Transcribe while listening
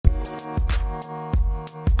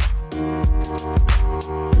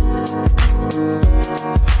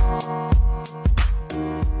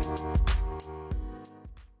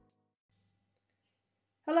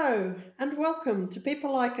to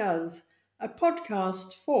People Like Us, a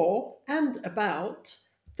podcast for and about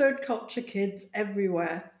third culture kids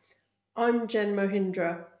everywhere. I'm Jen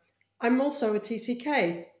Mohindra. I'm also a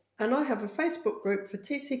TCK, and I have a Facebook group for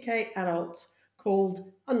TCK adults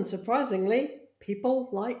called, unsurprisingly, People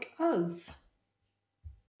Like Us.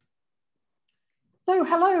 So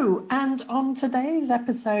hello, and on today's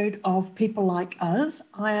episode of People Like Us,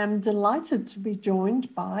 I am delighted to be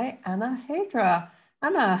joined by Anne Heijdra.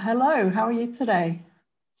 Anna, hello, how are you today?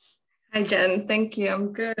 Hi, Jen. Thank you.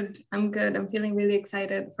 I'm good. I'm feeling really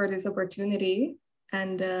excited for this opportunity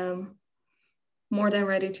and more than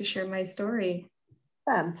ready to share my story.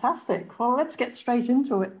 Fantastic. Well, let's get straight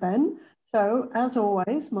into it then. So, as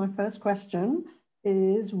always, my first question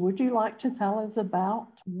is, would you like to tell us about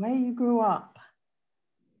where you grew up?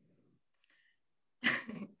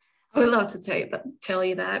 I would love to tell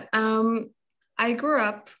you that. I grew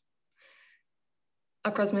up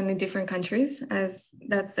across many different countries, as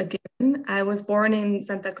that's a given. I was born in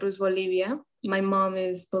Santa Cruz, Bolivia. My mom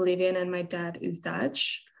is Bolivian and my dad is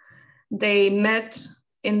Dutch. They're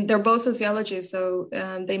both sociologists, so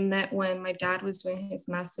they met when my dad was doing his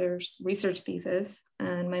master's research thesis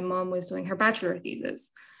and my mom was doing her bachelor thesis.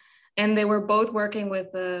 And they were both working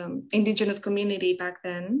with the indigenous community back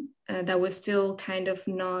then that was still kind of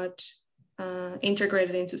not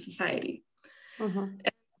integrated into society. Mm-hmm.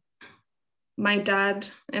 My dad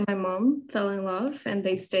and my mom fell in love and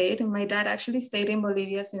they stayed. And my dad actually stayed in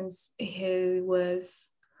Bolivia since he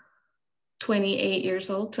was 28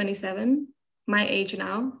 years old, 27, my age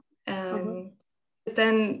now.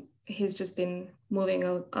 Then he's just been moving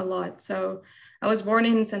a lot. So I was born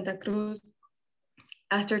in Santa Cruz.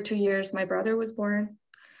 After 2 years, my brother was born.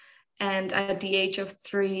 And at the age of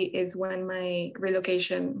 3 is when my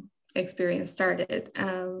relocation experience started.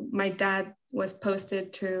 My dad was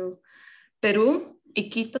posted to Peru,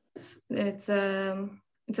 Iquitos. It's a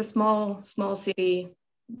small city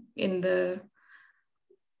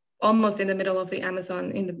almost in the middle of the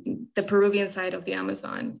Amazon, in the Peruvian side of the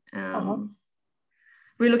Amazon.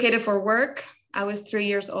 Relocated for work. I was 3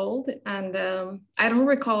 years old, and I don't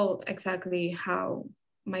recall exactly how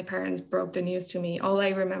my parents broke the news to me. All I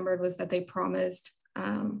remembered was that they promised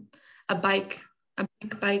a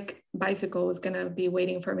bicycle was gonna be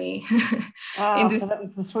waiting for me. So that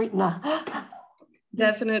was the sweetener.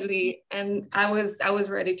 Definitely, and I was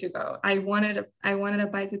ready to go. I wanted a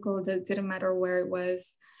bicycle. That didn't matter where it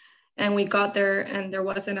was, and we got there, and there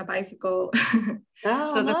wasn't a bicycle.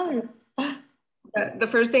 The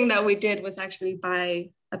first thing that we did was actually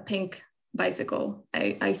buy a pink bicycle.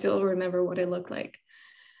 I still remember what it looked like.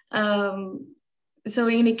 So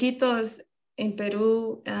in Iquitos, in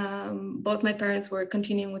Peru, both my parents were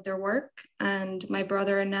continuing with their work, and my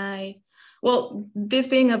brother and I, well, this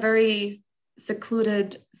being a very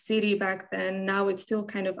secluded city back then, now it's still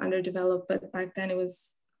kind of underdeveloped, but back then it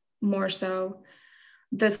was more so.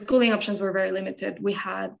 The schooling options were very limited. We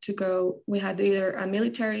had either a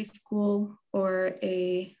military school or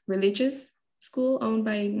a religious school owned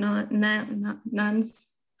by nuns,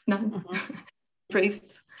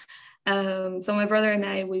 priests. So my brother and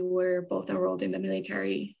I, we were both enrolled in the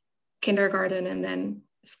military kindergarten and then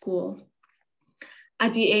school.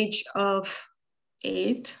 At the age of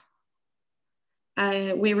 8,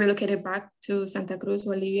 we relocated back to Santa Cruz,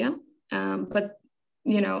 Bolivia. But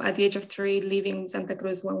at the age of 3, leaving Santa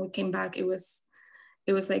Cruz, when we came back, it was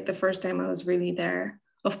like the first time I was really there.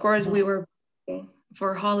 Of course, we were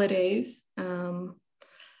for holidays,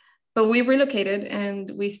 but we relocated and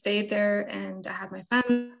we stayed there, and I had my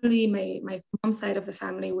family, my mom's side of the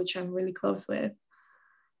family, which I'm really close with,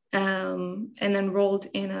 and enrolled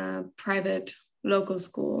in a private local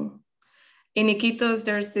school. In Iquitos,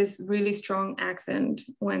 there's this really strong accent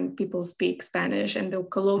when people speak Spanish, and the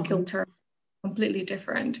colloquial term is completely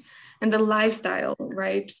different. And the lifestyle,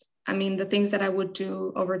 right? I mean, the things that I would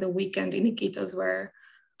do over the weekend in Iquitos were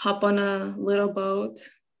hop on a little boat,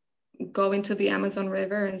 go into the Amazon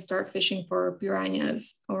River and start fishing for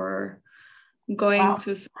piranhas, or going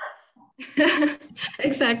to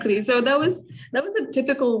exactly. So that was a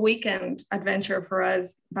typical weekend adventure for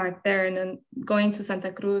us back there. And then going to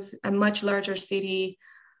Santa Cruz, a much larger city,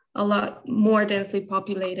 a lot more densely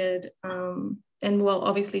populated, and well,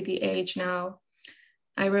 obviously the age now.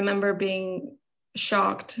 I remember being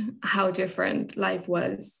shocked how different life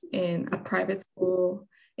was in a private school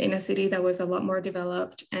in a city that was a lot more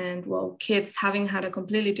developed, and well, kids having had a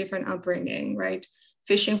completely different upbringing, right?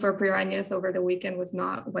 Fishing for piranhas over the weekend was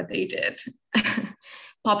not what they did.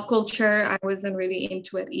 Pop culture, I wasn't really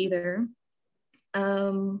into it either.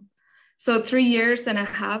 So 3 years and a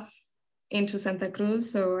half into Santa Cruz,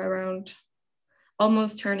 so around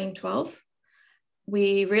almost turning 12,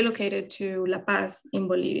 we relocated to La Paz in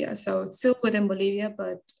Bolivia. So it's still within Bolivia,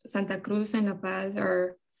 but Santa Cruz and La Paz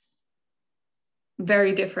are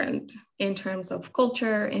very different in terms of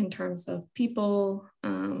culture, in terms of people,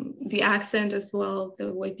 the accent as well,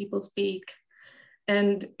 the way people speak.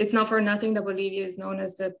 And it's not for nothing that Bolivia is known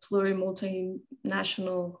as the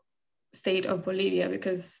multinational state of Bolivia,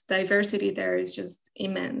 because diversity there is just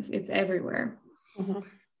immense. It's everywhere.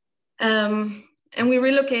 And we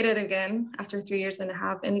relocated again after 3.5 years,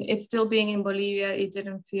 and it's still being in Bolivia. I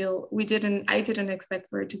didn't expect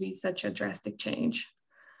for it to be such a drastic change.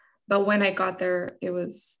 But when I got there, it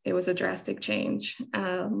was a drastic change.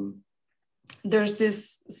 There's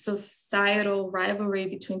this societal rivalry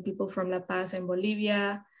between people from La Paz and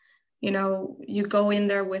Bolivia. You know, you go in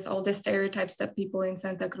there with all the stereotypes that people in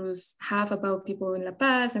Santa Cruz have about people in La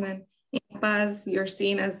Paz, and then in La Paz, you're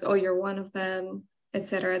seen as, oh, you're one of them, et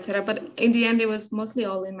cetera, et cetera. But in the end, it was mostly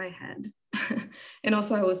all in my head. And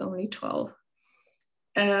also, I was only 12.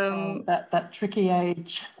 That tricky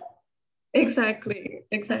age. Exactly.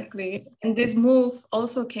 And this move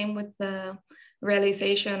also came with the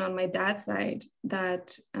realization on my dad's side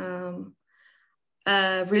that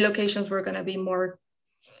relocations were going to be more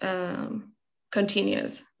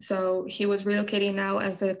continuous. So he was relocating now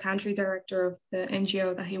as the country director of the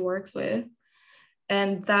NGO that he works with.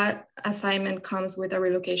 And that assignment comes with a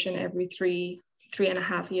relocation every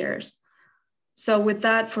 3.5 years. So with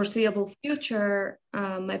that foreseeable future,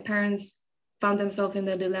 my parents found themselves in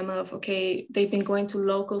the dilemma of, okay, they've been going to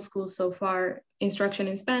local schools so far, instruction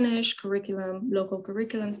in Spanish, curriculum, local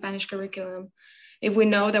curriculum, Spanish curriculum. If we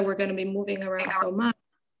know that we're going to be moving around so much,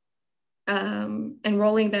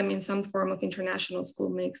 enrolling them in some form of international school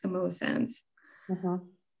makes the most sense.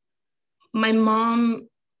 My mom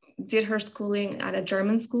did her schooling at a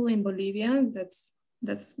German school in Bolivia.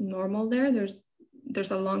 That's normal there.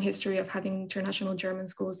 There's a long history of having international German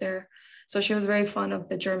schools there. So she was very fond of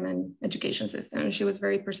the German education system. She was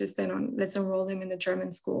very persistent on, let's enroll him in the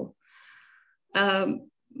German school.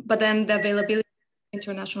 But then the availability of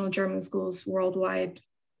international German schools worldwide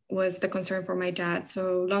was the concern for my dad.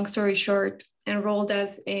 So long story short, enrolled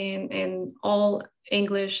us in all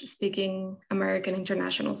English speaking American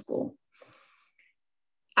international school.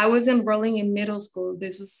 I was enrolling in middle school.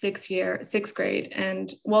 This was sixth grade.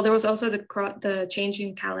 And while there was also the change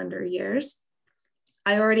in calendar years,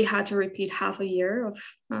 I already had to repeat half a year of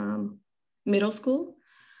middle school.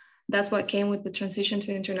 That's what came with the transition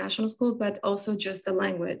to international school, but also just the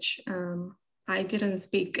language. I didn't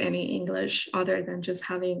speak any English other than just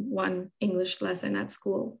having one English lesson at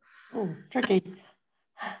school. Oh, tricky.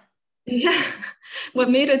 Yeah. What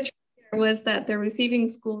made it trickier was that the receiving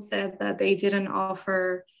school said that they didn't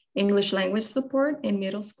offer English language support in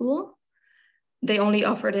middle school. They only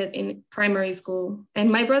offered it in primary school. And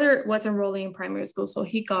my brother was enrolling in primary school, so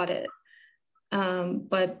he got it.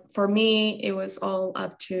 But for me, it was all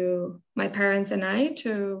up to my parents and I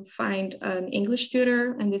to find an English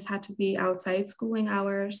tutor, and this had to be outside schooling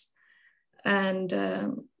hours. And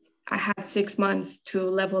I had 6 months to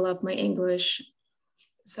level up my English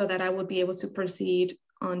so that I would be able to proceed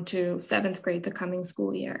on to 7th grade the coming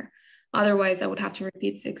school year. Otherwise, I would have to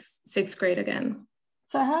repeat sixth grade again.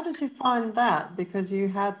 So how did you find that? Because you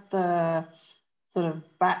had the sort of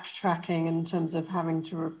backtracking in terms of having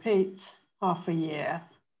to repeat half a year,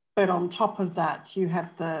 but on top of that, you had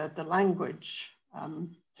the language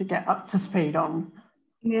to get up to speed on.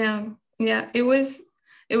 Yeah, it was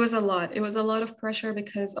a lot. It was a lot of pressure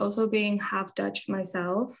because also being half Dutch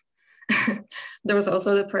myself, there was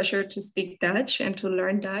also the pressure to speak Dutch and to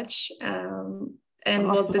learn Dutch. And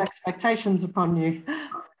lots of expectations upon you.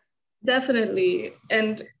 Definitely.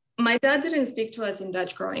 And my dad didn't speak to us in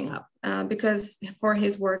Dutch growing up because for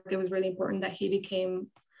his work, it was really important that he became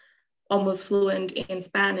almost fluent in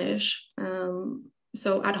Spanish.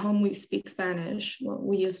 So at home, we speak Spanish. Well,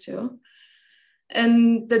 we used to.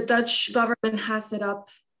 And the Dutch government has set up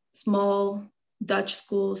small Dutch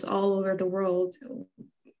schools all over the world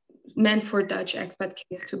meant for Dutch expat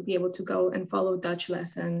kids to be able to go and follow Dutch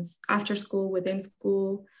lessons after school, within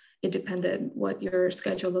school. It depended what your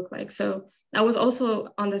schedule looked like. So I was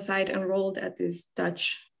also on the side enrolled at this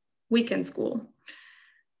Dutch weekend school.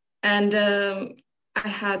 And I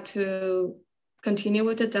had to continue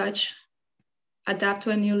with the Dutch, adapt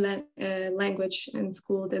to a new language in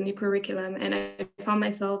school, the new curriculum. And I found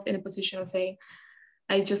myself in a position of saying,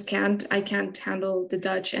 I can't handle the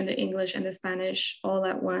Dutch and the English and the Spanish all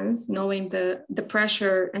at once, knowing the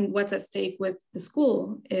pressure and what's at stake with the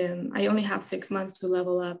school. I only have 6 months to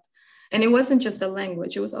level up. And it wasn't just the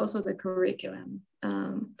language, it was also the curriculum.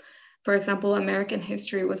 For example, American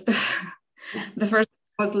history was the first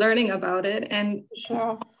was learning about it. And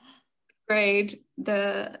Sure. grade,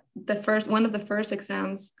 the first one of the first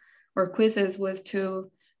exams or quizzes was to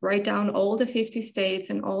write down all the 50 states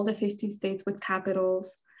and all the 50 states with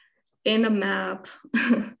capitals in a map,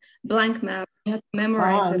 blank map. You had to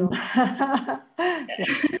memorize it all. Yeah.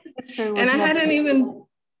 History was And I never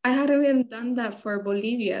hadn't even done that for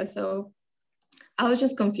Bolivia, so I was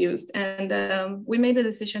just confused. And we made the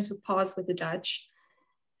decision to pause with the Dutch,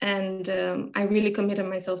 and I really committed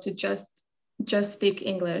myself to just speak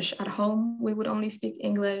English. At home, we would only speak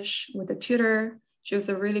English with a tutor. She was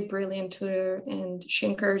a really brilliant tutor, and she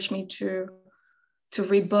encouraged me to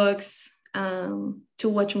read books, to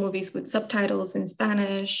watch movies with subtitles in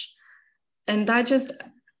Spanish. And that just,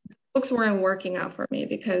 books weren't working out for me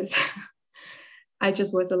because I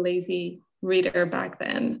just was a lazy reader back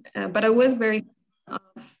then. But I was very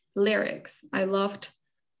of lyrics. I loved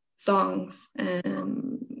songs,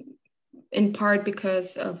 in part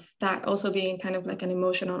because of that also being kind of like an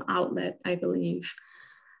emotional outlet, I believe.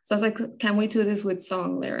 So I was like, can we do this with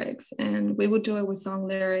song lyrics? And we would do it with song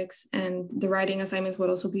lyrics, and the writing assignments would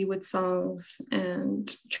also be with songs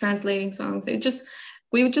and translating songs.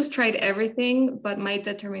 We just tried everything, but my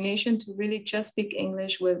determination to really just speak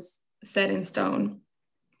English was set in stone.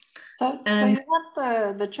 So you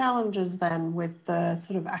had the challenges then with the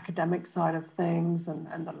sort of academic side of things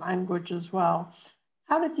and the language as well.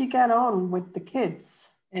 How did you get on with the kids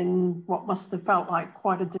in what must have felt like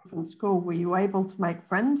quite a different school? Were you able to make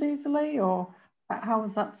friends easily, or how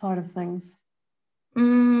was that side of things?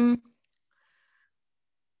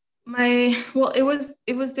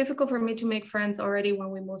 It was difficult for me to make friends already when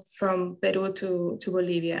we moved from Peru to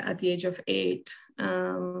Bolivia at the age of 8.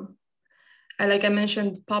 Like I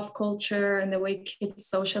mentioned, pop culture and the way kids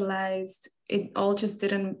socialized, it all just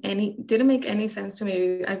didn't make any sense to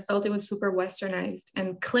me. I felt it was super westernized,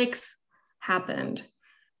 and cliques happened.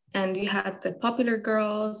 And you had the popular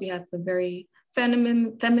girls, you had the very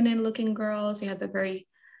feminine looking girls, you had the very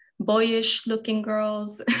boyish looking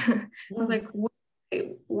girls. I was like,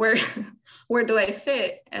 where do I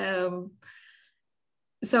fit?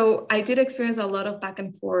 So I did experience a lot of back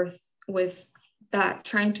and forth with that,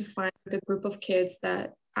 trying to find the group of kids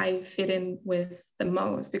that I fit in with the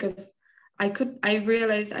most, because I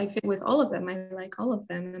realized I fit with all of them. I like all of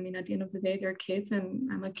them. I mean, at the end of the day, they're kids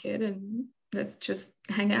and I'm a kid, and let's just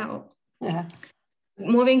hang out. Yeah.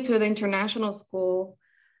 Moving to the international school,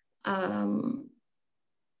 I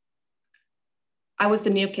was the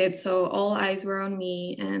new kid, so all eyes were on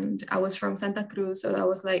me, and I was from Santa Cruz, so I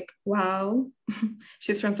was like, wow,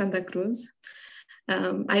 she's from Santa Cruz.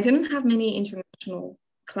 I didn't have many international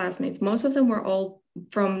classmates. Most of them were all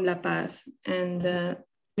from La Paz, and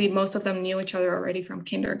most of them knew each other already from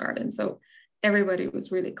kindergarten, so everybody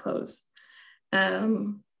was really close.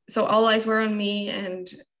 So all eyes were on me, and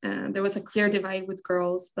there was a clear divide with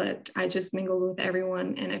girls, but I just mingled with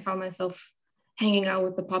everyone, and I found myself hanging out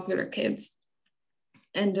with the popular kids.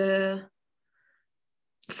 And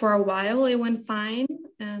for a while it went fine,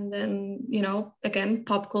 and then, again,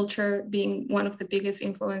 pop culture being one of the biggest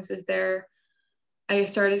influences there, I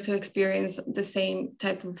started to experience the same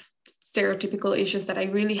type of stereotypical issues that I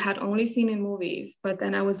really had only seen in movies, but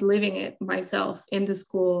then I was living it myself in the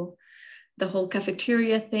school. The whole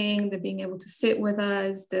cafeteria thing, the being able to sit with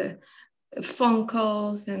us, the phone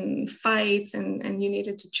calls and fights, and you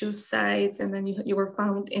needed to choose sides, and then you were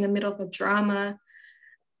found in the middle of a drama.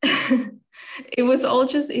 It all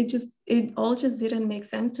just didn't make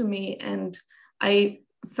sense to me, and I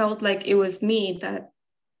felt like it was me that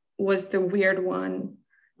was the weird one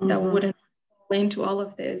that wouldn't fall into all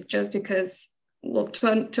of this, just because, well,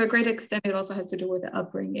 to a great extent it also has to do with the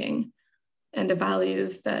upbringing and the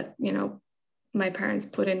values that my parents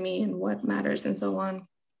put in me and what matters and so on.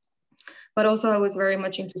 But also I was very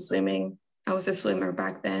much into swimming. I was a swimmer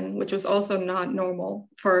back then, which was also not normal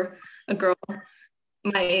for a girl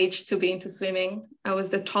my age to be into swimming. I was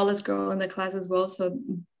the tallest girl in the class as well, so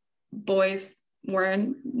boys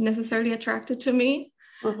weren't necessarily attracted to me.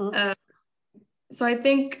 So I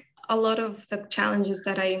think a lot of the challenges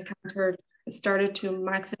that I encountered started to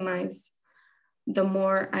maximize the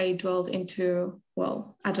more I dwelled into,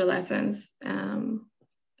 adolescence.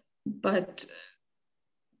 But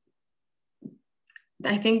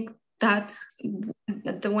I think that's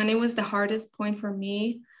when it was the hardest point for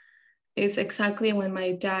me, is exactly when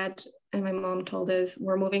my dad and my mom told us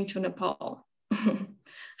we're moving to Nepal.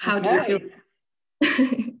 How do you feel?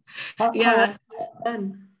 Yeah.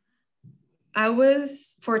 I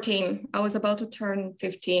was 14. I was about to turn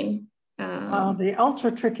 15. The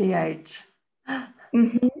ultra tricky age.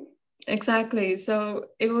 Exactly. So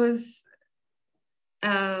it was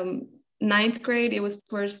ninth grade, it was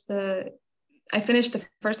I finished the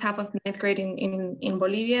first half of ninth grade in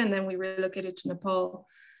Bolivia, and then we relocated to Nepal.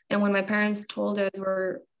 And when my parents told us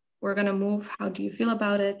we're gonna move, how do you feel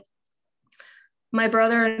about it? My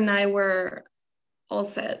brother and I were all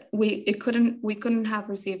set. We couldn't have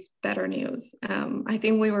received better news. I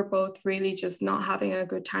think we were both really just not having a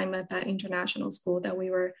good time at that international school that we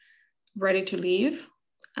were ready to leave.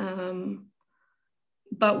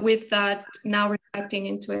 But with that, now reflecting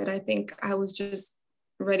into it, I think I was just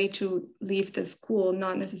ready to leave the school,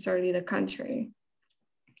 not necessarily the country.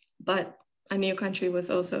 But a new country was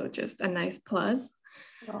also just a nice plus.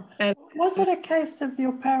 Oh. And was it a case of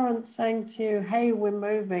your parents saying to you, hey, we're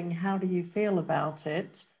moving, how do you feel about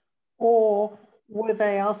it? Or were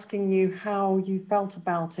they asking you how you felt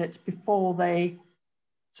about it before they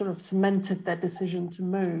sort of cemented their decision to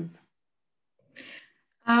move?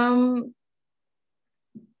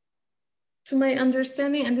 To my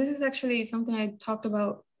understanding, and this is actually something I talked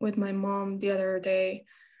about with my mom the other day,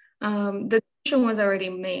 the decision was already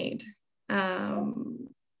made.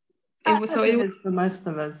 It is for most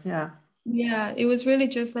of us, yeah. Yeah, it was really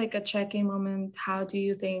just like a check-in moment. How do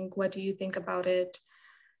you think? What do you think about it?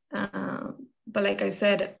 But like I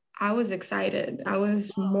said, I was excited. I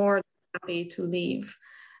was more happy to leave.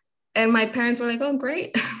 And my parents were like, oh,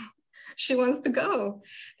 great. She wants to go.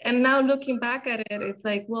 And now looking back at it, it's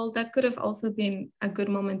like, well, that could have also been a good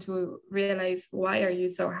moment to realize, why are you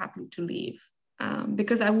so happy to leave?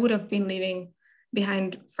 Because I would have been leaving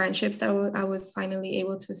behind friendships that I was finally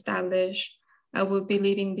able to establish. I would be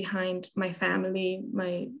leaving behind my family,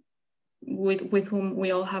 with whom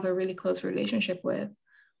we all have a really close relationship with.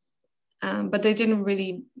 But they didn't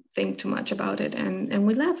really think too much about it, and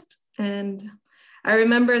we left. And I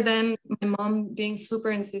remember then my mom being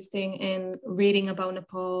super insisting in reading about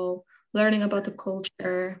Nepal, learning about the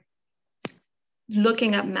culture,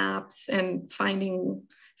 looking at maps and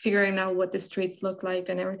figuring out what the streets look like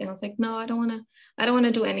and everything. I was like, no, I don't want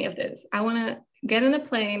to do any of this. I want to get in a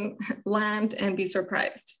plane, land, and be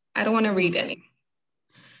surprised. I don't want to read any.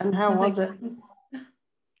 And how was it?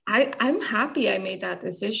 I'm happy I made that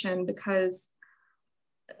decision, because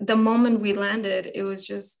the moment we landed, it was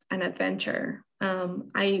just an adventure.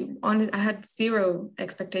 I had zero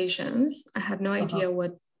expectations. I had no idea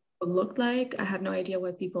what it looked like. I had no idea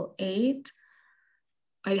what people ate.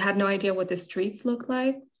 I had no idea what the streets looked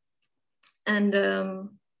like. And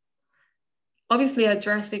obviously a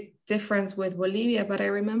drastic difference with Bolivia, but I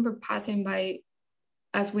remember passing by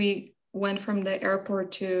as we went from the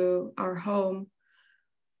airport to our home.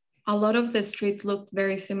 A lot of the streets looked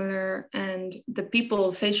very similar, and the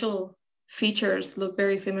facial features look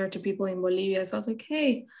very similar to people in Bolivia. So I was like,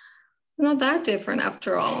 hey, not that different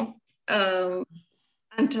after all.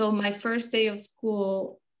 Until my first day of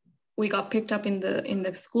school, we got picked up in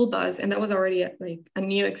the school bus, and that was already like a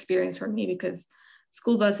new experience for me, because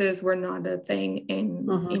school buses were not a thing in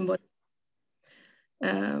Bolivia.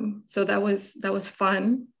 So that was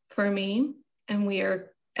fun for me, and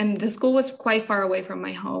the school was quite far away from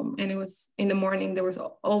my home, and it was in the morning. There was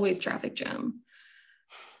always traffic jam,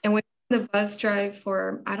 and we the bus drive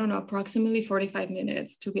for, I don't know, approximately 45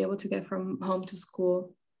 minutes to be able to get from home to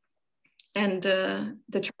school. And the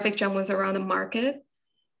traffic jam was around the market.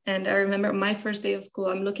 And I remember my first day of school,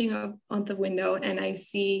 I'm looking up on the window and I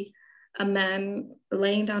see a man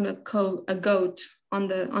laying down a goat on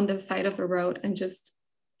the side of the road and just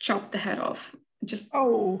chopped the head off. I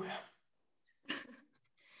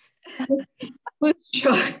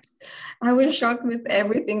was shocked with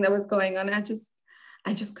everything that was going on.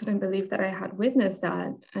 I just couldn't believe that I had witnessed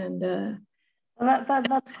that. And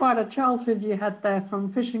that's quite a childhood you had there,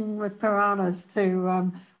 from fishing with piranhas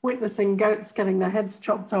to witnessing goats getting their heads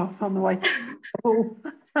chopped off on the way to school.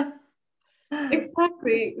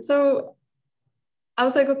 Exactly. So I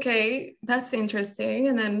was like, okay, that's interesting.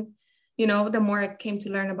 And then, the more I came to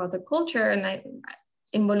learn about the culture, and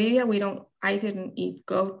in Bolivia, I didn't eat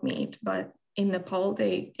goat meat, but in Nepal,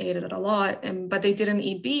 they ate it a lot, but they didn't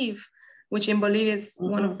eat beef, which in Bolivia is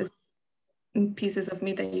one of the pieces of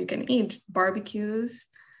meat that you can eat, barbecues.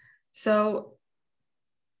 So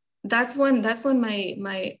that's when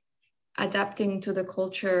my adapting to the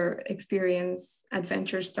culture experience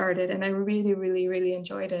adventure started, and I really, really, really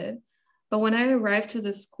enjoyed it. But when I arrived to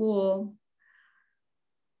the school,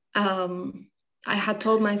 I had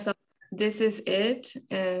told myself, this is it,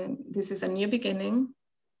 and this is a new beginning.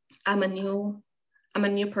 I'm a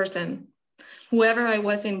new person. Whoever I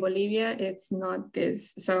was in Bolivia, it's not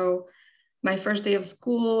this. So my first day of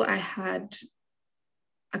school, I had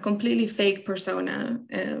a completely fake persona.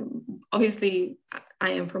 Obviously,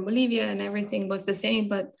 I am from Bolivia and everything was the same,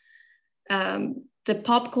 but the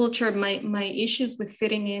pop culture, my issues with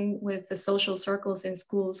fitting in with the social circles in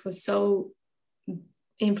schools was so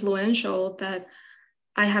influential that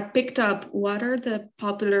I have picked up what are the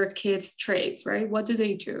popular kids' traits, right? What do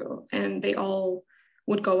they do? And they all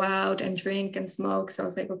would go out and drink and smoke. So I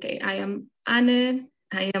was like, okay, I am Anne.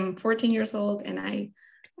 I am 14 years old and I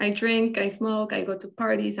drink, I smoke, I go to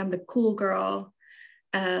parties. I'm the cool girl.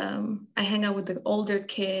 I hang out with the older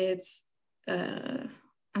kids.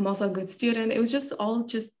 I'm also a good student. It was just all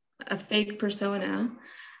just a fake persona.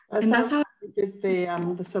 It And that's sounds how like you did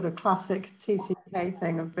the sort of classic TCK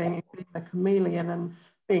thing of being a chameleon and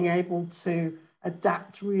being able to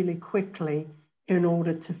adapt really quickly in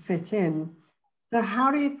order to fit in. So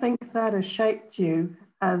how do you think that has shaped you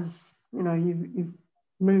as you know you've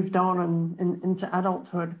moved on and into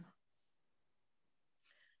adulthood?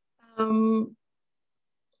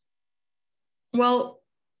 Well,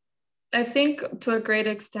 I think to a great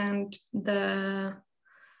extent,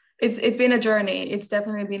 it's been a journey. It's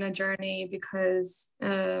definitely been a journey because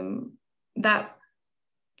that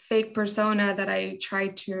fake persona that I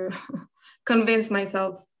tried to convince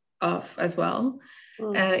myself of as well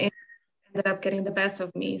it ended up getting the best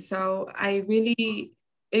of me. So it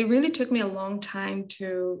really took me a long time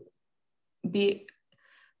to be,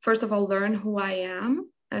 first of all, learn who I am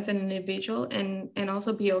as an individual and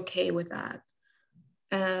also be okay with that.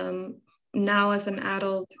 Now as an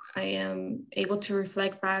adult, I am able to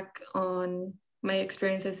reflect back on my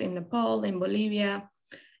experiences in Nepal, in Bolivia,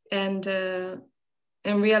 and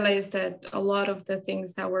realize that a lot of the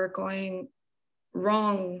things that were going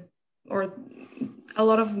wrong, or a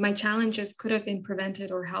lot of my challenges, could have been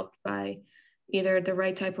prevented or helped by either the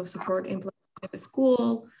right type of support implemented at the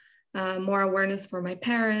school, more awareness for my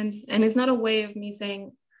parents. And it's not a way of me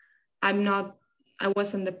saying I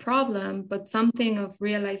wasn't the problem, but something of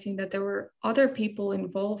realizing that there were other people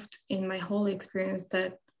involved in my whole experience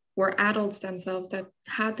that were adults themselves that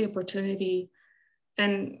had the opportunity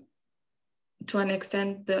and to an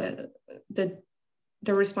extent the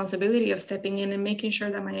responsibility of stepping in and making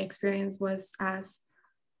sure that my experience was as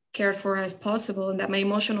cared for as possible and that my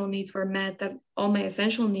emotional needs were met, that all my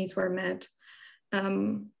essential needs were met.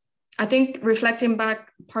 I think reflecting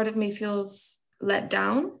back, part of me feels let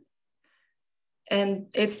down. And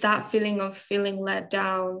it's that feeling of feeling let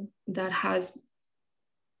down that has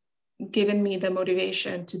given me the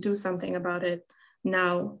motivation to do something about it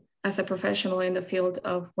now as a professional in the field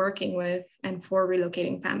of working with and for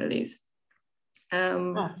relocating families.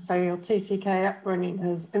 So your TCK upbringing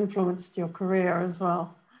has influenced your career as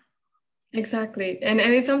well. Exactly. And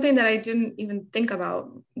it's something that I didn't even think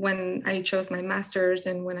about when I chose my master's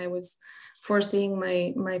and when I was foreseeing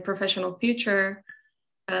my professional future.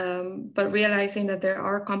 But realizing that there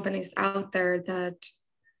are companies out there that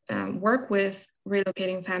work with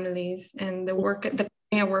relocating families, and the company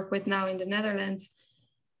I work with now in the Netherlands,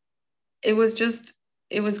 it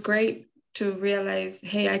was great to realize,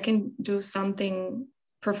 hey, I can do something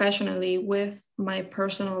professionally with my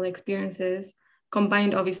personal experiences,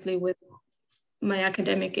 combined obviously with my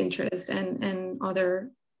academic interests and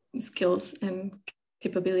other skills and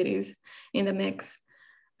capabilities in the mix.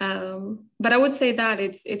 But I would say that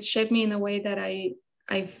it's shaped me in a way that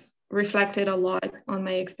I've reflected a lot on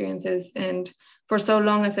my experiences. And for so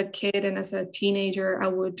long as a kid and as a teenager, I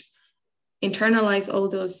would internalize all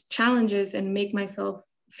those challenges and make myself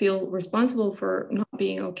feel responsible for not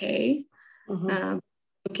being okay.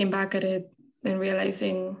 Looking back at it and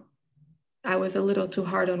realizing I was a little too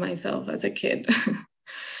hard on myself as a kid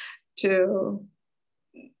to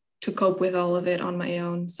cope with all of it on my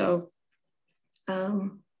own. So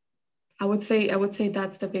I would say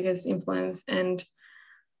that's the biggest influence. And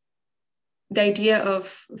the idea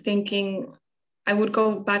of thinking, I would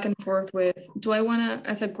go back and forth with, do I want to,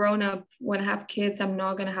 as a grown-up, when I have kids, I'm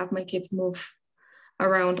not going to have my kids move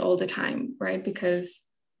around all the time, right? Because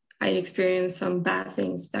I experienced some bad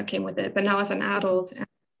things that came with it. But now as an adult,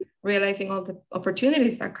 realizing all the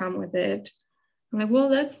opportunities that come with it, I'm like, well,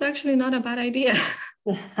 that's actually not a bad idea.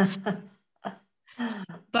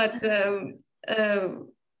 But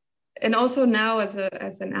and also now as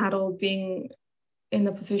an adult, being in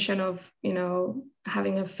the position of, you know,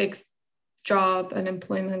 having a fixed job, an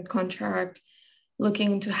employment contract,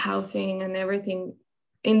 looking into housing and everything.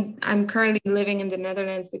 I'm currently living in the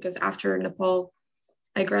Netherlands because after Nepal,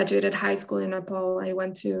 I graduated high school in Nepal. I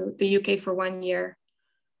went to the UK for 1 year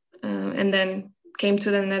and then came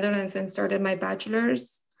to the Netherlands and started my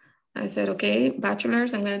bachelor's. I said, okay,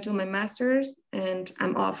 bachelor's, I'm going to do my master's and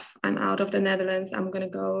I'm off. I'm out of the Netherlands. I'm going to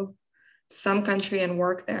go to some country and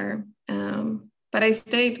work there. But I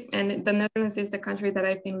stayed, and the Netherlands is the country that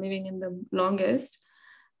I've been living in the longest.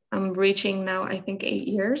 I'm reaching now, I think, 8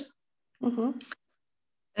 years. Mm-hmm.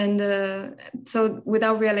 And so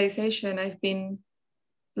without realization, I've been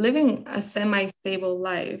living a semi-stable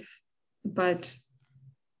life, but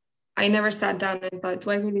I never sat down and thought, do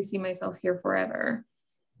I really see myself here forever?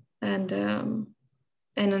 And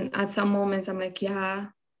at some moments I'm like, yeah.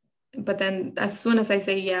 But then as soon as I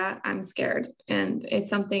say yeah, I'm scared. And it's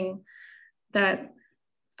something that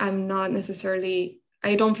I'm not necessarily,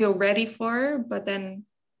 I don't feel ready for, but then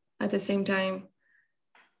at the same time,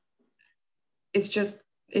 it's just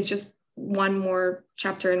one more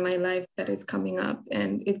chapter in my life that is coming up.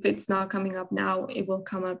 And if it's not coming up now, it will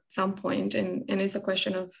come up at some point. And it's a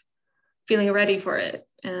question of feeling ready for it.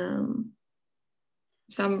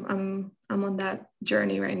 So I'm on that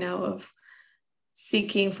journey right now of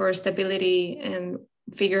seeking for stability and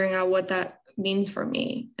figuring out what that means for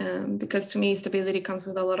me. Because to me, stability comes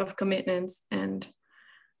with a lot of commitments, and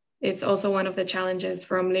it's also one of the challenges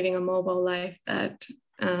from living a mobile life that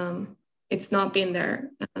it's not been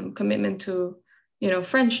there. Commitment to,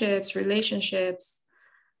 friendships, relationships.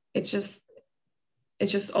 It's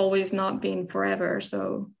just always not been forever.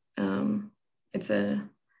 So it's a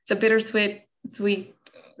bittersweet, sweet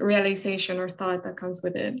realization or thought that comes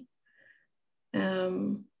with it.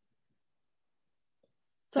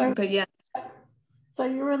 But yeah. So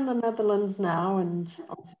you're in the Netherlands now, and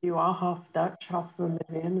obviously you are half Dutch, half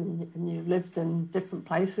Bolivian, and you lived in different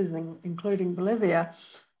places, including Bolivia.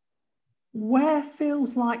 Where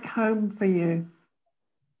feels like home for you?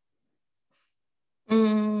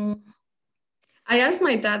 I asked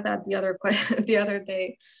my dad that the other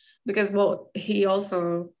day, because he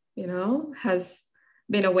also, has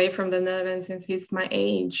been away from the Netherlands since he's my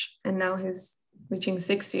age, and now he's reaching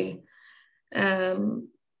 60.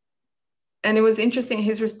 And it was interesting.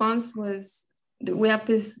 His response was, we have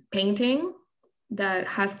this painting that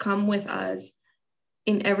has come with us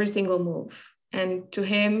in every single move. And to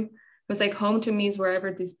him, it was like, home to me is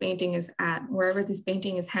wherever this painting is at, wherever this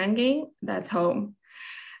painting is hanging, that's home.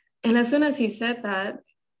 And as soon as he said that,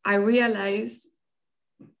 I realized,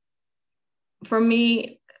 for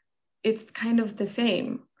me, it's kind of the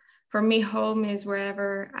same. For me, home is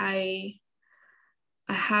wherever I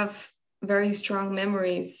have very strong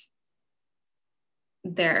memories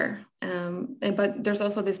there. But there's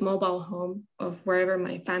also this mobile home of wherever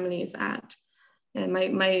my family is at, and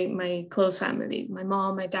my close family, my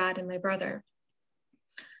mom, my dad, and my brother.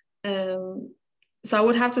 So I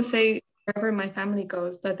would have to say wherever my family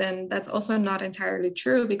goes, but then that's also not entirely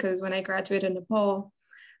true, because when I graduated in Nepal,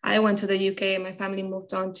 I went to the UK and my family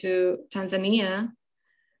moved on to Tanzania,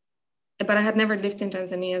 but I had never lived in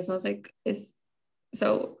Tanzania. So I was like, is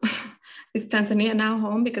Tanzania now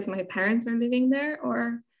home because my parents are living there,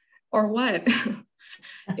 or what?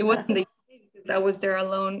 It wasn't the UK because I was there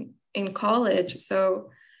alone in college. So,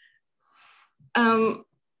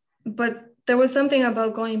 but there was something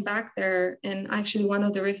about going back there, and actually one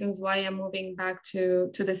of the reasons why I'm moving back to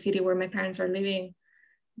the city where my parents are living,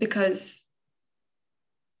 because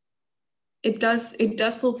it does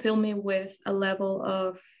fulfill me with a level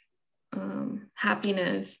of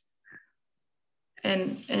happiness,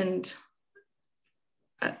 and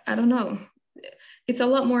I don't know, it's a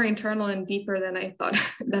lot more internal and deeper than I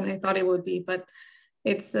thought it would be, but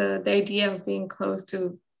it's the idea of being close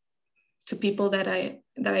to people that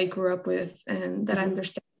I grew up with and that I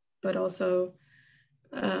understand, but also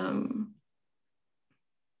to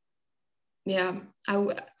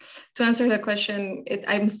answer the question,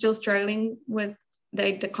 I'm still struggling with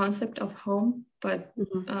the concept of home, but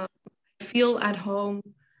I feel at home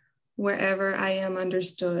wherever I am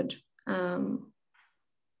understood.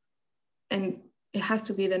 And it has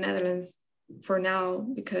to be the Netherlands for now,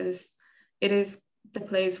 because it is the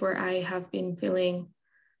place where I have been feeling,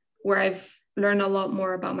 where I've learned a lot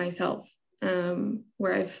more about myself,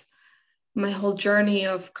 where my whole journey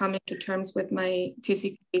of coming to terms with my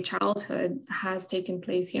TCK childhood has taken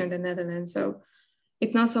place here in the Netherlands. So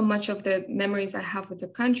it's not so much of the memories I have with the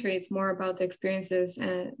country, it's more about the experiences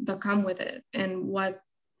that come with it and what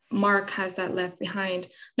mark has that left behind.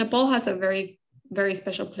 Nepal has a very, very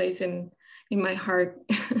special place in my heart.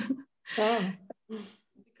 Oh.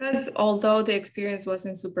 Because although the experience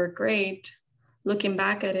wasn't super great, looking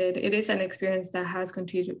back at it, it is an experience that has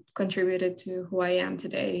contributed to who I am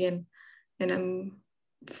today. And I'm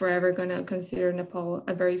forever going to consider Nepal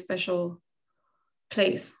a very special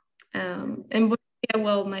place. And Bolivia,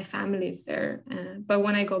 well, my family is there. But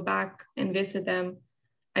when I go back and visit them,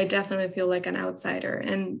 I definitely feel like an outsider.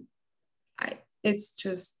 And it's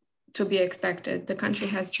just to be expected. The country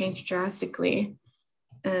has changed drastically.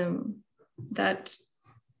 That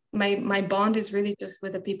my bond is really just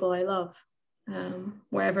with the people I love.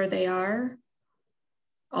 wherever they are,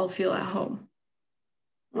 I'll feel at home.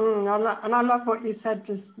 And I love what you said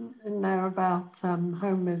just in there about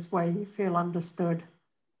home is where you feel understood.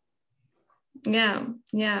 Yeah.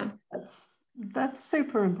 That's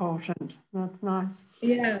super important. That's nice.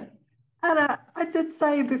 Yeah. And I did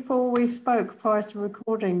say before we spoke prior to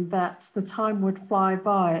recording that the time would fly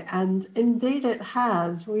by, and indeed it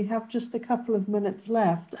has. We have just a couple of minutes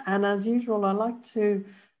left, and as usual, I like to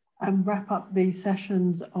wrap up these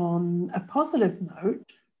sessions on a positive note.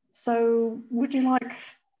 So would you like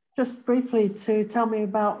just briefly to tell me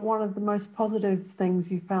about one of the most positive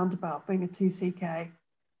things you found about being a TCK?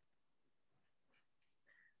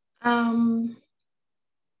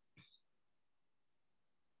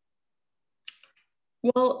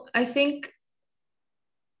 Well, I think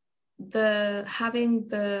having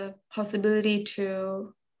the possibility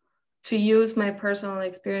to use my personal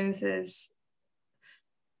experiences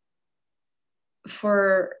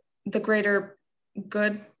for the greater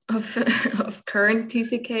good of of current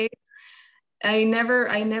TCK. I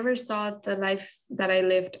never saw the life that I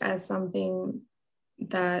lived as something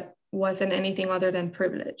that wasn't anything other than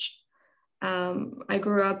privilege. I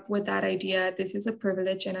grew up with that idea, this is a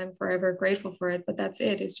privilege and I'm forever grateful for it, but that's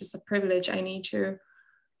it. It's just a privilege. I need to,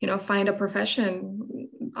 find a profession.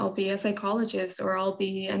 I'll be a psychologist or I'll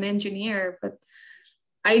be an engineer, but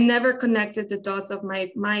I never connected the dots of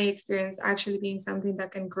my experience actually being something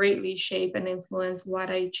that can greatly shape and influence what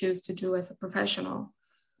I choose to do as a professional.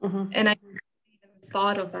 Mm-hmm. And I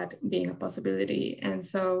thought of that being a possibility. And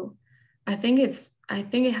so I think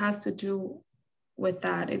it has to do with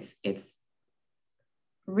that. It's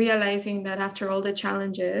realizing that after all the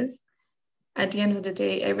challenges, at the end of the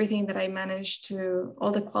day, everything that I managed to,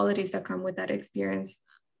 all the qualities that come with that experience,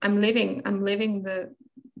 I'm living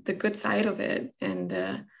the good side of it.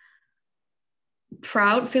 And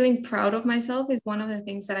feeling proud of myself is one of the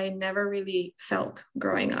things that I never really felt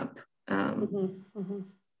growing up. I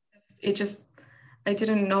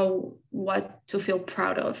didn't know what to feel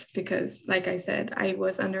proud of because, like I said, I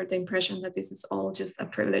was under the impression that this is all just a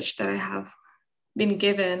privilege that I have been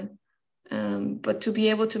given. But to be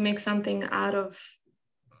able to make something out of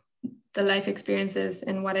the life experiences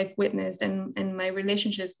and what I've witnessed and my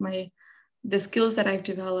relationships, the skills that I've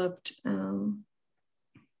developed, and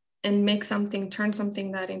turn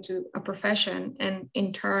something that into a profession, and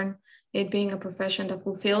in turn, it being a profession that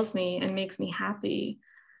fulfills me and makes me happy.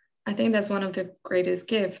 I think that's one of the greatest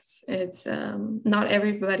gifts. It's not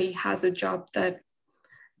everybody has a job that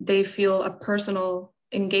they feel a personal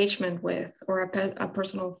engagement with or a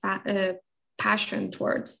personal passion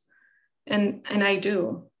towards, and I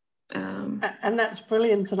do. And that's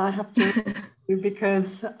brilliant. And I have to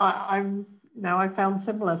because I found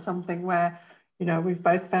similar something where we've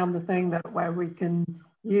both found the thing that where we can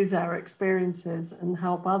use our experiences and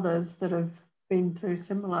help others that have been through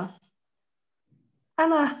similar.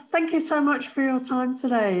 Anna, thank you so much for your time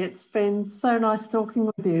today. It's been so nice talking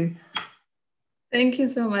with you. Thank you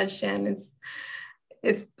so much, Jen.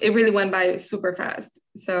 It really went by super fast.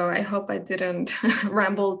 So I hope I didn't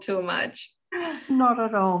ramble too much. Not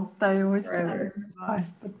at all. They always do.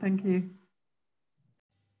 But thank you.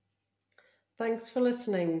 Thanks for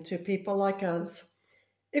listening to People Like Us.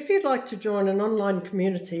 If you'd like to join an online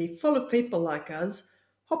community full of people like us,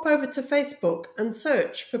 hop over to Facebook and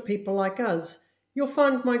search for People Like Us. You'll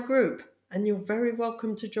find my group and you're very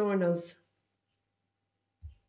welcome to join us.